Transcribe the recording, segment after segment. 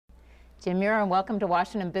Jim Murren, welcome to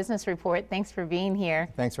Washington Business Report. Thanks for being here.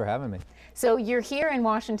 Thanks for having me. So you're here in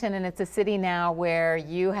Washington, and it's a city now where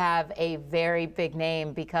you have a very big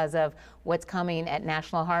name because of what's coming at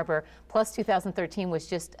National Harbor. Plus 2013 was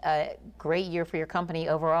just a great year for your company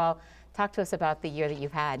overall. Talk to us about the year that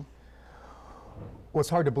you've had. Well, it's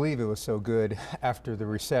hard to believe it was so good after the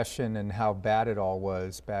recession and how bad it all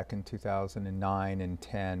was back in 2009 and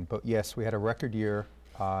 10. But yes, we had a record year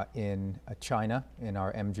in China, in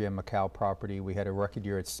our MGM Macau property. We had a record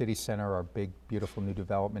year at City Center, our big, beautiful new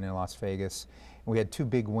development in Las Vegas. And we had two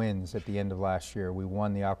big wins at the end of last year. We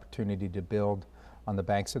won the opportunity to build on the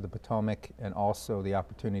banks of the Potomac and also the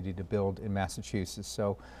opportunity to build in Massachusetts.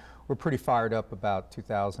 So we're pretty fired up about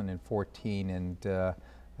 2014, and I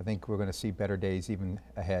think we're going to see better days even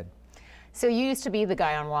ahead. So you used to be the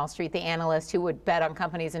guy on Wall Street, the analyst who would bet on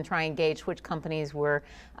companies and try and gauge which companies were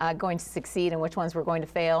going to succeed and which ones were going to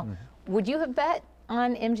fail. Mm-hmm. Would you have bet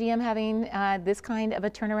on MGM having this kind of a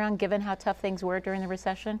turnaround, given how tough things were during the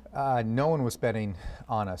recession? No one was betting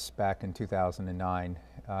on us back in 2009.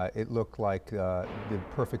 It looked like the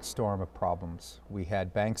perfect storm of problems. We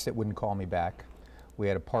had banks that wouldn't call me back. We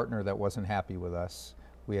had a partner that wasn't happy with us.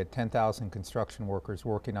 We had 10,000 construction workers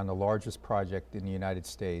working on the largest project in the United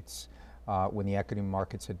States. When the equity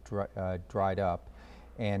markets had dried up,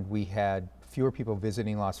 and we had fewer people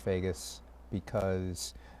visiting Las Vegas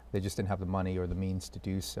because they just didn't have the money or the means to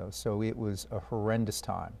do so. So it was a horrendous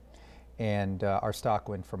time, and our stock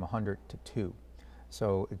went from 100 to 2.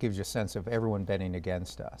 So it gives you a sense of everyone betting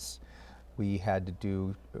against us. We had to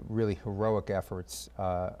do really heroic efforts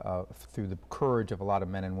through the courage of a lot of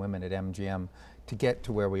men and women at MGM to get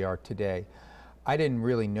to where we are today. I didn't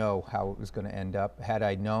really know how it was going to end up. Had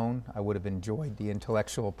I known, I would have enjoyed the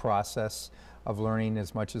intellectual process of learning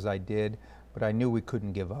as much as I did, but I knew we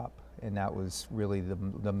couldn't give up, and that was really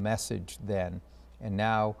the message then. And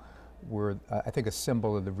now we're, I think, a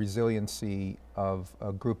symbol of the resiliency of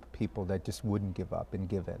a group of people that just wouldn't give up and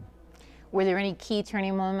give in. Were there any key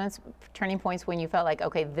turning points when you felt like,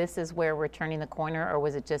 okay, this is where we're turning the corner, or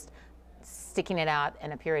was it just sticking it out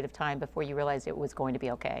in a period of time before you realized it was going to be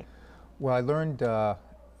okay? Well, I learned that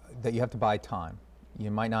you have to buy time.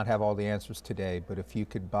 You might not have all the answers today, but if you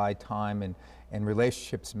could buy time, and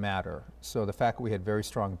relationships matter. So the fact that we had very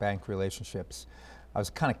strong bank relationships, I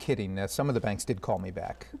was kind of kidding. Some of the banks did call me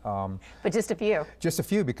back. But just a few? Just a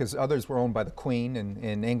few, because others were owned by the Queen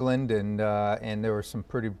in England, and there were some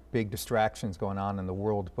pretty big distractions going on in the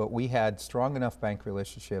world. But we had strong enough bank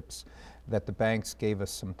relationships that the banks gave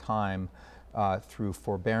us some time through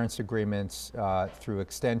forbearance agreements, through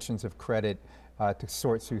extensions of credit, to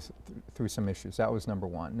sort through some issues. That was number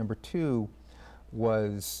one. Number two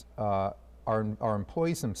was our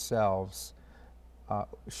employees themselves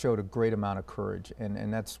showed a great amount of courage,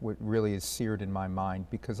 and that's what really is seared in my mind,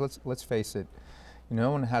 because let's face it,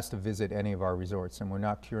 no one has to visit any of our resorts, and we're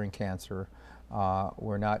not curing cancer,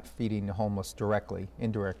 we're not feeding the homeless directly.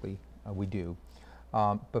 Indirectly, we do.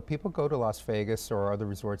 But people go to Las Vegas or other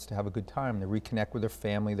resorts to have a good time. They reconnect with their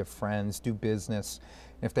family, their friends, do business.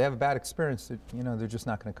 And if they have a bad experience, they're just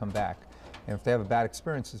not going to come back. And if they have a bad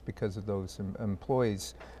experience, it's because of those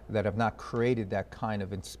employees that have not created that kind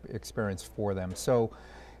of experience for them. So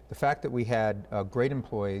the fact that we had great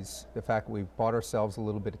employees, the fact that we bought ourselves a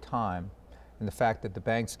little bit of time, and the fact that the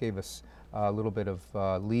banks gave us a little bit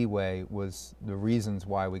of leeway was the reasons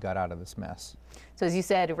why we got out of this mess. So as you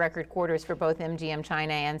said, record quarters for both MGM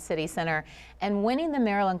China and City Center. And winning the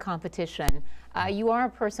Maryland competition, you are a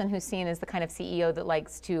person who's seen as the kind of CEO that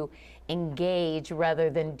likes to engage rather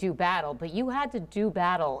than do battle. But you had to do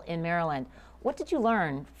battle in Maryland. What did you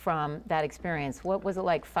learn from that experience? What was it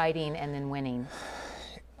like fighting and then winning?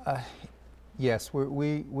 Yes,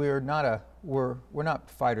 we're not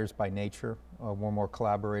fighters by nature. We're more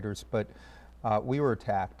collaborators, but we were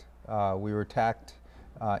attacked. We were attacked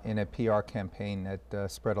in a PR campaign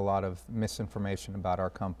that spread a lot of misinformation about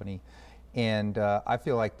our company, and I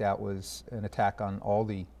feel like that was an attack on all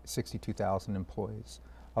the 62,000 employees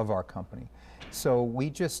of our company. So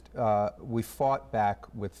we fought back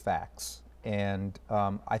with facts, and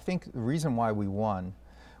I think the reason why we won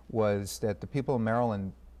was that the people in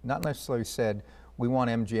Maryland not necessarily said, we want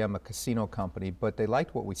MGM a casino company, but they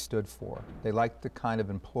liked what we stood for. They liked the kind of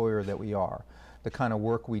employer that we are, the kind of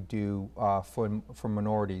work we do for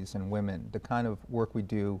minorities and women, the kind of work we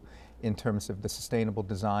do in terms of the sustainable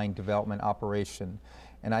design, development, operation.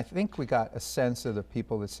 And I think we got a sense of the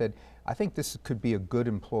people that said, I think this could be a good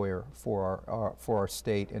employer for our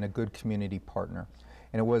state and a good community partner.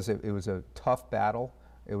 And it was a tough battle.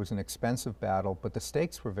 It was an expensive battle, but the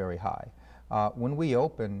stakes were very high. When we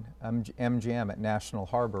opened MGM at National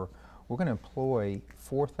Harbor, we're going to employ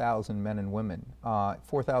 4,000 men and women,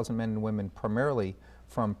 4,000 men and women primarily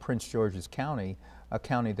from Prince George's County, a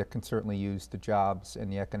county that can certainly use the jobs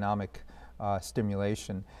and the economic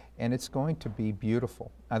stimulation, and it's going to be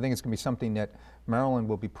beautiful. I think it's going to be something that Maryland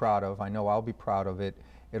will be proud of. I know I'll be proud of it.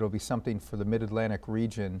 It'll be something for the Mid-Atlantic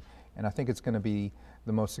region, and I think it's going to be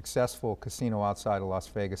the most successful casino outside of Las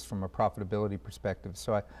Vegas from a profitability perspective.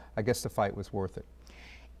 So I guess the fight was worth it.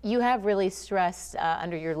 You have really stressed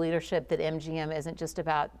under your leadership that MGM isn't just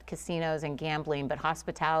about casinos and gambling, but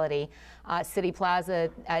hospitality. City Plaza,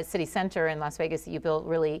 City Center in Las Vegas that you built,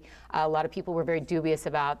 really a lot of people were very dubious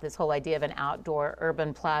about this whole idea of an outdoor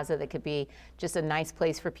urban plaza that could be just a nice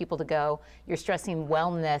place for people to go. You're stressing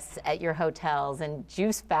wellness at your hotels and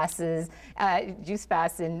juice fasts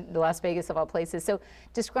in Las Vegas of all places. So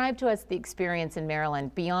describe to us the experience in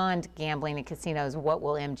Maryland beyond gambling and casinos. What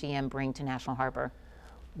will MGM bring to National Harbor?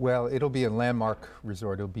 Well, it'll be a landmark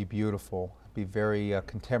resort. It'll be beautiful. It'll be very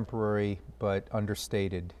contemporary but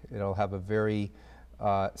understated. It'll have a very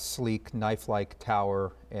sleek, knife-like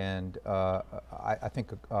tower and I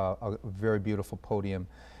think a very beautiful podium.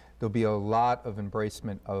 There'll be a lot of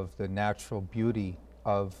embracement of the natural beauty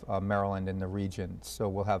of Maryland and the region. So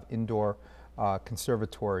we'll have indoor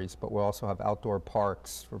conservatories, but we'll also have outdoor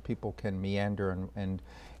parks where people can meander and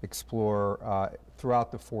explore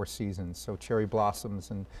throughout the 4 seasons. So cherry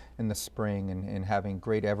blossoms in the spring and having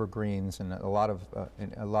great evergreens and a lot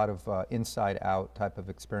of inside-out type of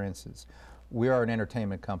experiences. We are an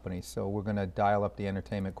entertainment company, so we're going to dial up the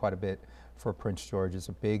entertainment quite a bit for Prince George. It's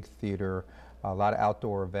a big theater, a lot of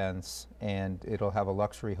outdoor events, and it'll have a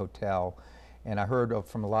luxury hotel. And I heard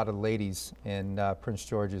from a lot of ladies in Prince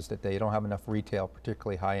George's that they don't have enough retail,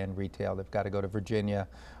 particularly high-end retail. They've got to go to Virginia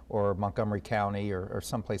or Montgomery County or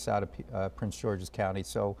someplace out of Prince George's County.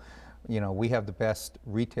 So, you know, we have the best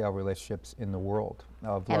retail relationships in the world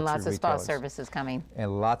of luxury and lots of retailers. spa services coming.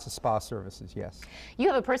 And lots of spa services, yes. You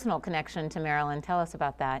have a personal connection to Maryland. Tell us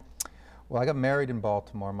about that. Well, I got married in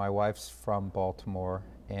Baltimore. My wife's from Baltimore,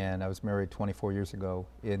 and I was married 24 years ago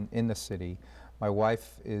in the city. My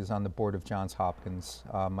wife is on the board of Johns Hopkins.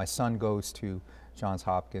 My son goes to Johns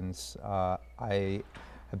Hopkins. I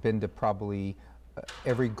have been to probably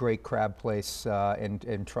every great crab place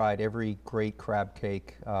and tried every great crab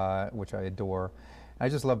cake, which I adore. I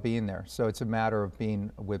just love being there. So it's a matter of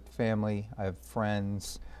being with family. I have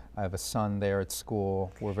friends. I have a son there at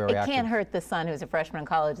school. We're very active. It can't hurt the son who's a freshman in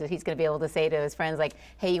college that he's going to be able to say to his friends, like,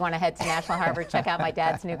 hey, you want to head to National Harbor, check out my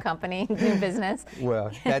dad's new company, new business?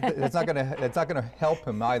 Well, that's not going to help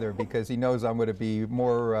him either, because he knows I'm going to be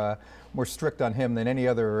more strict on him than any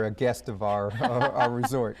other guest of our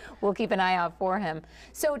resort. We'll keep an eye out for him.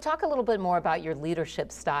 So talk a little bit more about your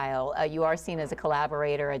leadership style. You are seen as a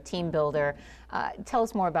collaborator, a team builder. Tell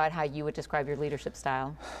us more about how you would describe your leadership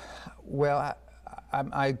style. Well,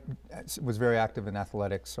 I was very active in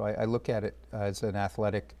athletics, so I look at it as an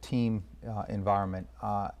athletic team environment,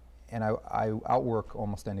 and I outwork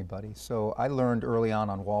almost anybody. So I learned early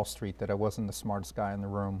on Wall Street that I wasn't the smartest guy in the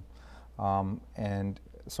room, and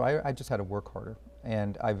so I just had to work harder,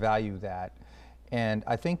 and I value that. And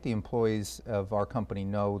I think the employees of our company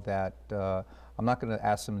know that I'm not going to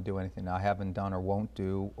ask them to do anything I haven't done or won't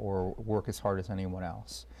do or work as hard as anyone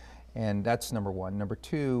else. And that's number one. Number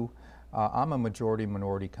two, I'm a majority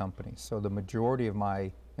minority company, so the majority of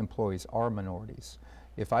my employees are minorities.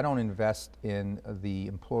 If I don't invest in the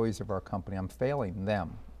employees of our company, I'm failing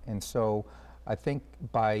them. And so I think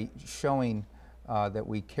by showing that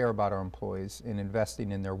we care about our employees and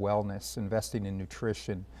investing in their wellness, investing in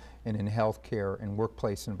nutrition and in healthcare and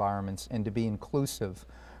workplace environments, and to be inclusive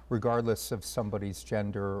regardless of somebody's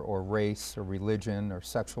gender or race or religion or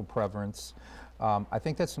sexual preference, I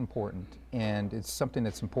think that's important, and it's something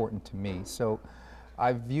that's important to me. So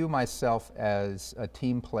I view myself as a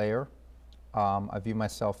team player. I view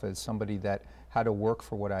myself as somebody that had to work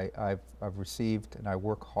for what I've received, and I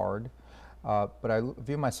work hard. But I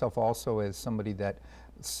view myself also as somebody that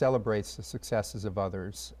celebrates the successes of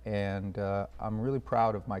others, and I'm really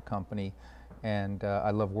proud of my company, and I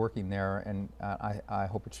love working there, and I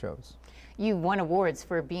hope it shows. You won awards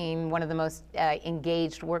for being one of the most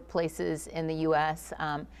engaged workplaces in the U.S.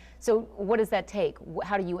 So what does that take?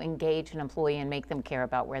 How do you engage an employee and make them care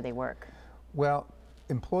about where they work? Well,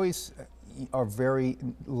 employees are very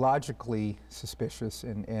logically suspicious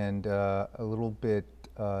and a little bit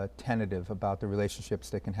tentative about the relationships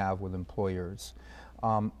they can have with employers.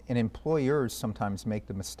 And employers sometimes make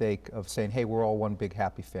the mistake of saying, hey, we're all one big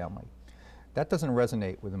happy family. That doesn't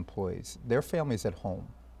resonate with employees. Their family's at home.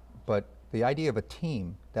 But the idea of a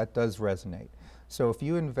team, that does resonate. So if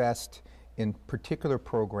you invest in particular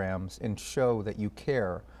programs and show that you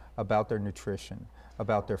care about their nutrition,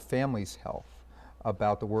 about their family's health,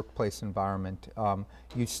 about the workplace environment.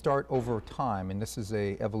 You start over time, and this is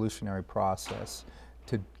a evolutionary process,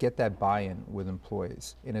 to get that buy-in with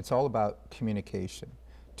employees. And it's all about communication,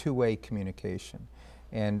 two-way communication.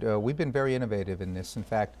 And we've been very innovative in this. In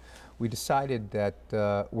fact, we decided that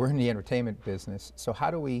we're in the entertainment business, so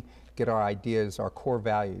how do we get our ideas, our core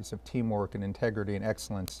values of teamwork and integrity and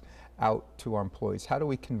excellence out to our employees? How do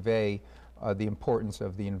we convey the importance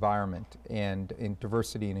of the environment and in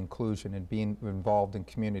diversity and inclusion and being involved in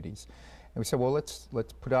communities? And we said, well, let's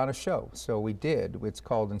put on a show. So we did. It's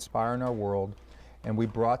called Inspiring Our World, and we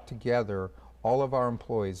brought together all of our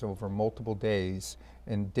employees over multiple days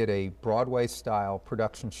and did a Broadway-style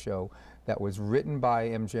production show that was written by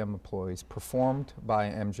MGM employees, performed by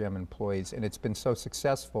MGM employees, and it's been so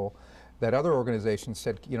successful that other organizations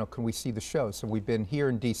said, you know, can we see the show? So we've been here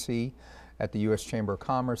in DC at the U.S. Chamber of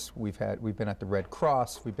Commerce. We've been at the Red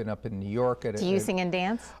Cross. We've been up in New York. Do you sing and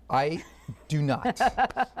dance? I do not.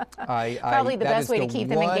 Probably the best way to keep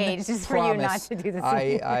them engaged is for you not to do the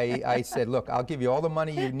singing. I said, look, I'll give you all the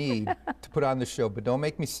money you need to put on the show, but don't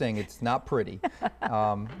make me sing. It's not pretty.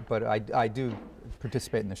 But I do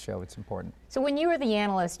participate in the show. It's important. So when you were the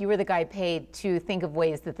analyst, you were the guy paid to think of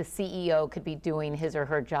ways that the CEO could be doing his or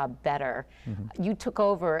her job better. Mm-hmm. You took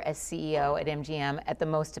over as CEO at MGM at the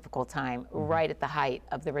most difficult time, mm-hmm. right at the height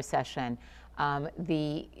of the recession.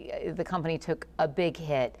 The company took a big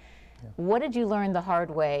hit. Yeah. What did you learn the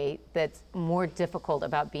hard way that's more difficult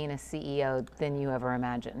about being a CEO than you ever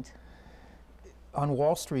imagined? On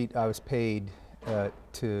Wall Street, I was paid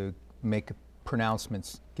to make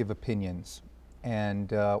pronouncements, give opinions.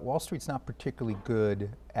 And Wall Street's not particularly good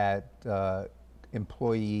at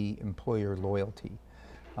employer loyalty.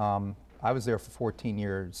 I was there for 14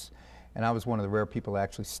 years, and I was one of the rare people that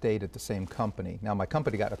actually stayed at the same company. Now, my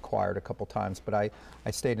company got acquired a couple times, but I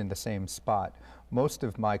stayed in the same spot. Most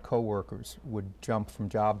of my coworkers would jump from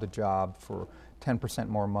job to job for 10%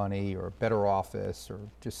 more money or better office or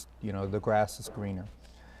just, you know, the grass is greener.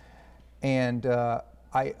 And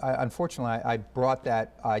unfortunately, I brought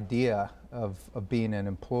that idea of being an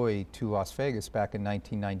employee to Las Vegas back in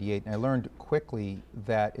 1998, and I learned quickly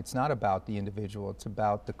that it's not about the individual, it's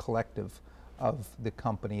about the collective of the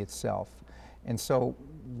company itself. And so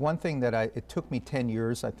one thing that it took me 10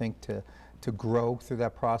 years, I think, to grow through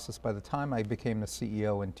that process. By the time I became the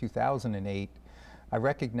CEO in 2008, I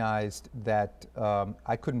recognized that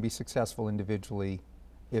I couldn't be successful individually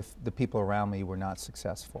if the people around me were not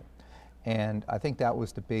successful. And I think that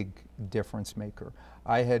was the big difference maker.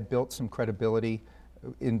 I had built some credibility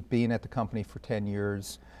in being at the company for 10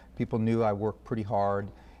 years. People knew I worked pretty hard.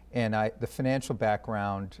 And the financial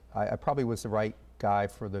background, I probably was the right guy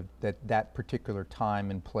for that particular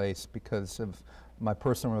time and place because of my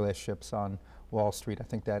personal relationships on Wall Street. I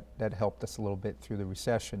think that helped us a little bit through the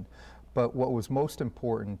recession. But what was most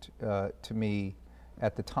important to me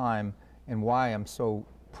at the time, and why I'm so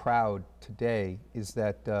proud today, is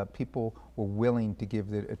that people were willing to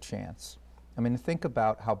give it a chance. I mean, think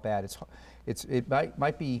about how bad it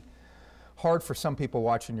might be hard for some people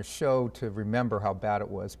watching your show to remember how bad it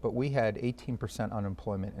was, but we had 18%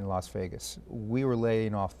 unemployment in Las Vegas. We were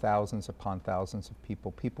laying off thousands upon thousands of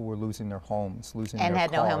people. People were losing their homes, losing their cars. And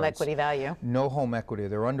had no home equity value. No home equity.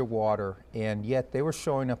 They're underwater, and yet they were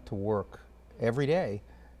showing up to work every day,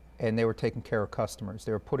 and they were taking care of customers.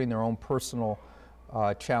 They were putting their own personal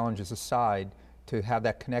challenges aside to have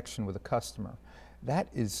that connection with the customer. That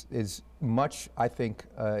is much, I think,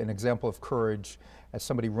 an example of courage as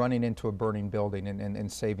somebody running into a burning building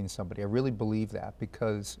and saving somebody. I really believe that,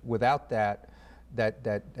 because without that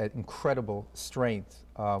incredible strength,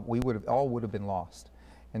 we all would have been lost.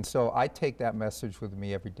 And so I take that message with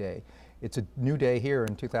me every day. It's a new day here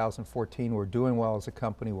in 2014. We're doing well as a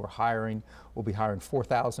company. We're hiring. We'll be hiring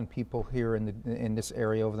 4,000 people here in this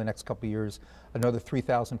area over the next couple of years. Another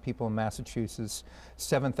 3,000 people in Massachusetts.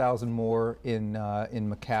 7,000 more in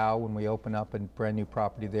Macau when we open up a brand new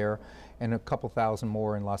property there, and a couple thousand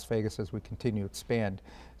more in Las Vegas as we continue to expand.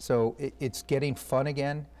 So it's getting fun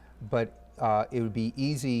again, but it would be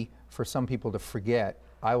easy for some people to forget.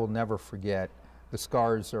 I will never forget. The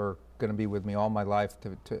scars are going to be with me all my life,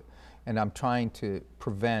 and I'm trying to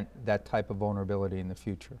prevent that type of vulnerability in the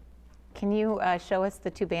future. Can you show us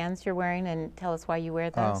the two bands you're wearing and tell us why you wear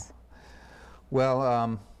those? Oh.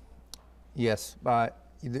 Well, yes. I'm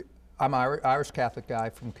an Irish Catholic guy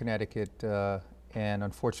from Connecticut, and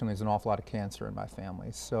unfortunately there's an awful lot of cancer in my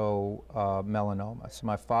family, so melanoma. So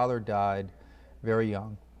my father died very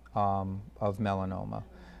young of melanoma.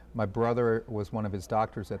 My brother was one of his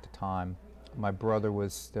doctors at the time. My brother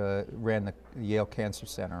ran the Yale Cancer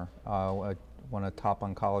Center, one of the top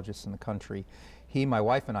oncologists in the country. My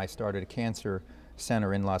wife and I started a cancer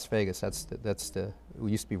center in Las Vegas. It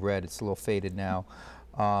used to be red, it's a little faded now.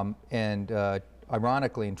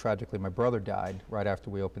 Ironically and tragically, my brother died right after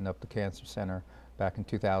we opened up the cancer center back in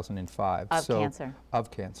 2005. Of cancer?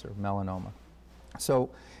 Of cancer, melanoma. So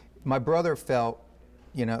my brother felt,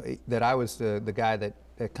 you know, that I was the guy that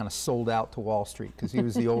kind of sold out to Wall Street, because he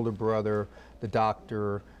was the older brother, the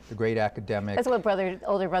doctor, the great academic. That's what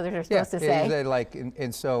older brothers are supposed to say. Yeah, like,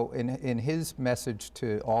 and so in his message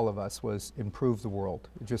to all of us was improve the world.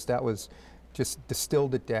 That was just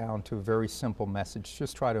distilled it down to a very simple message,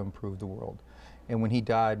 just try to improve the world. And when he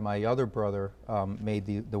died, my other brother made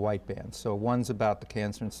the white band. So one's about the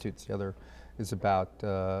Cancer Institute, the other is about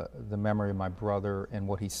the memory of my brother and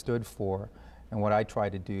what he stood for and what I try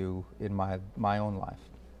to do in my own life.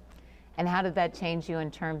 And how did that change you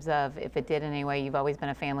in terms of, if it did in any way, you've always been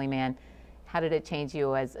a family man, how did it change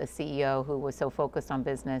you as a CEO who was so focused on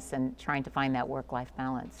business and trying to find that work-life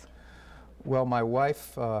balance? Well, my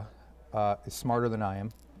wife is smarter than I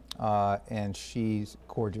am, and she's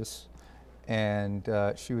gorgeous. And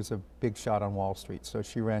she was a big shot on Wall Street. So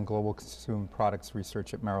she ran global consumer products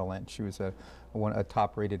research at Merrill Lynch. She was a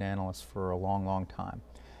top-rated analyst for a long, long time.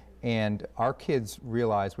 And our kids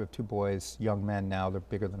realized, we have 2 boys, young men now, they're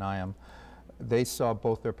bigger than I am. They saw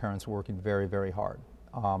both their parents working very, very hard.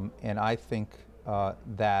 And I think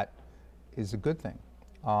that is a good thing.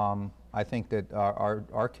 I think that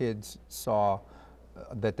our kids saw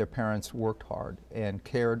that their parents worked hard and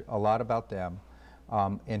cared a lot about them.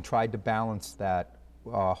 And tried to balance that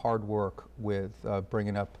hard work with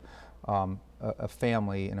bringing up a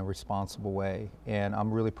family in a responsible way. And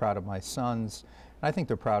I'm really proud of my sons. And I think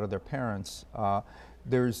they're proud of their parents.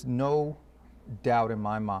 There's no doubt in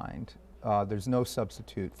my mind, there's no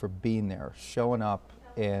substitute for being there, showing up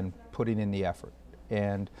and putting in the effort.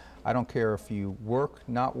 And I don't care if you work,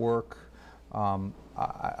 not work.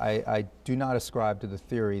 I do not ascribe to the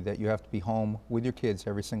theory that you have to be home with your kids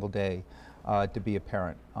every single day to be a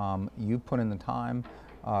parent. You put in the time,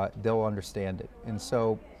 they'll understand it. And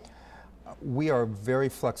so we are very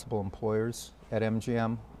flexible employers at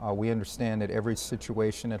MGM. We understand that every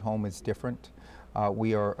situation at home is different.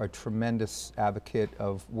 We are a tremendous advocate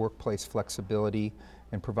of workplace flexibility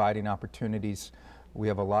and providing opportunities. We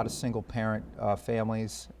have a lot of single parent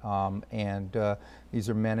families, and these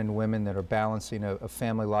are men and women that are balancing a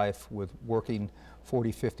family life with working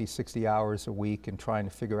 40, 50, 60 hours a week and trying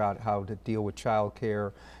to figure out how to deal with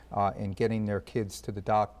childcare and getting their kids to the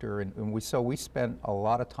doctor. So we spend a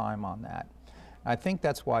lot of time on that. I think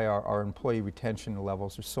that's why our employee retention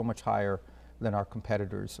levels are so much higher than our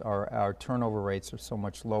competitors. Our turnover rates are so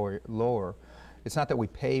much lower. It's not that we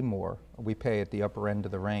pay more, we pay at the upper end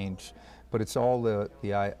of the range, but it's all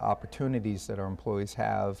the opportunities that our employees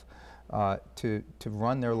have to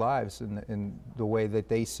run their lives in the way that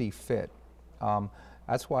they see fit.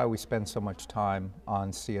 That's why we spend so much time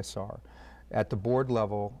on CSR. At the board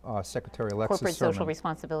level, Secretary Alexis Corporate Sermon, social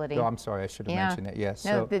responsibility. Oh, I'm sorry, I should have mentioned it, yes.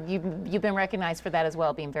 No, you've been recognized for that as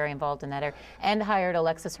well, being very involved in that area, and hired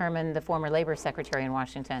Alexis Herman, the former Labor Secretary in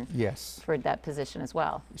Washington, yes, for that position as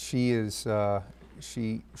well. She is,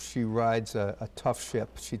 she rides a tough ship.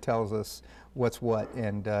 She tells us what's what,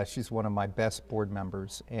 and she's one of my best board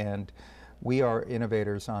members. And we are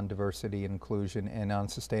innovators on diversity and inclusion and on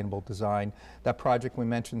sustainable design. That project we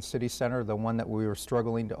mentioned, City Center, the one that we were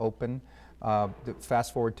struggling to open,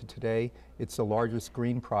 fast forward to today, it's the largest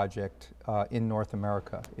green project in North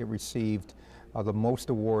America. It received the most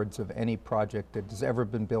awards of any project that has ever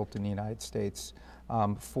been built in the United States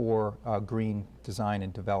for green design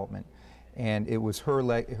and development. And it was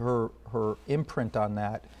her imprint on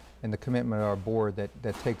that and the commitment of our board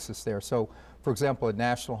that takes us there. So, for example, at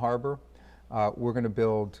National Harbor, we're going to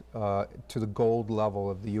build to the gold level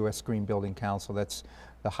of the U.S. Green Building Council. That's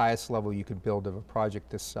the highest level you could build of a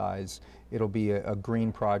project this size. It'll be a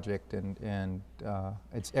green project, and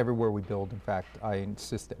it's everywhere we build. In fact, I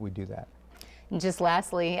insist that we do that. And just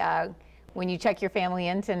lastly, when you check your family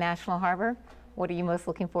into National Harbor, what are you most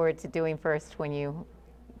looking forward to doing first when you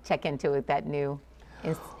check into that new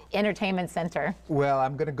entertainment center? Well,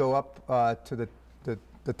 I'm going to go up to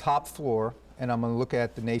the top floor, and I'm going to look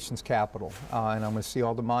at the nation's capital, and I'm going to see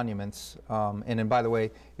all the monuments. And then, by the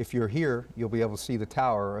way, if you're here, you'll be able to see the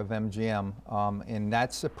tower of MGM, and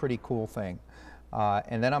that's a pretty cool thing.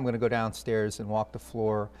 And then I'm going to go downstairs and walk the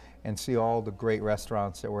floor and see all the great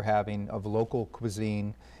restaurants that we're having of local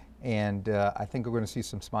cuisine, and I think we're going to see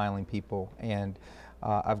some smiling people. And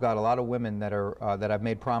I've got a lot of women that I've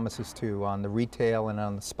made promises to on the retail and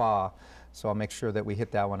on the spa, so I'll make sure that we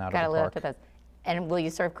hit that one out of the park. Gotta live up to those. And will you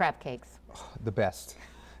serve crab cakes? The best.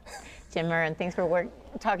 Jim Murren, thanks for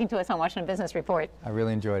talking to us on Washington Business Report. I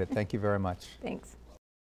really enjoyed it. Thank you very much. Thanks.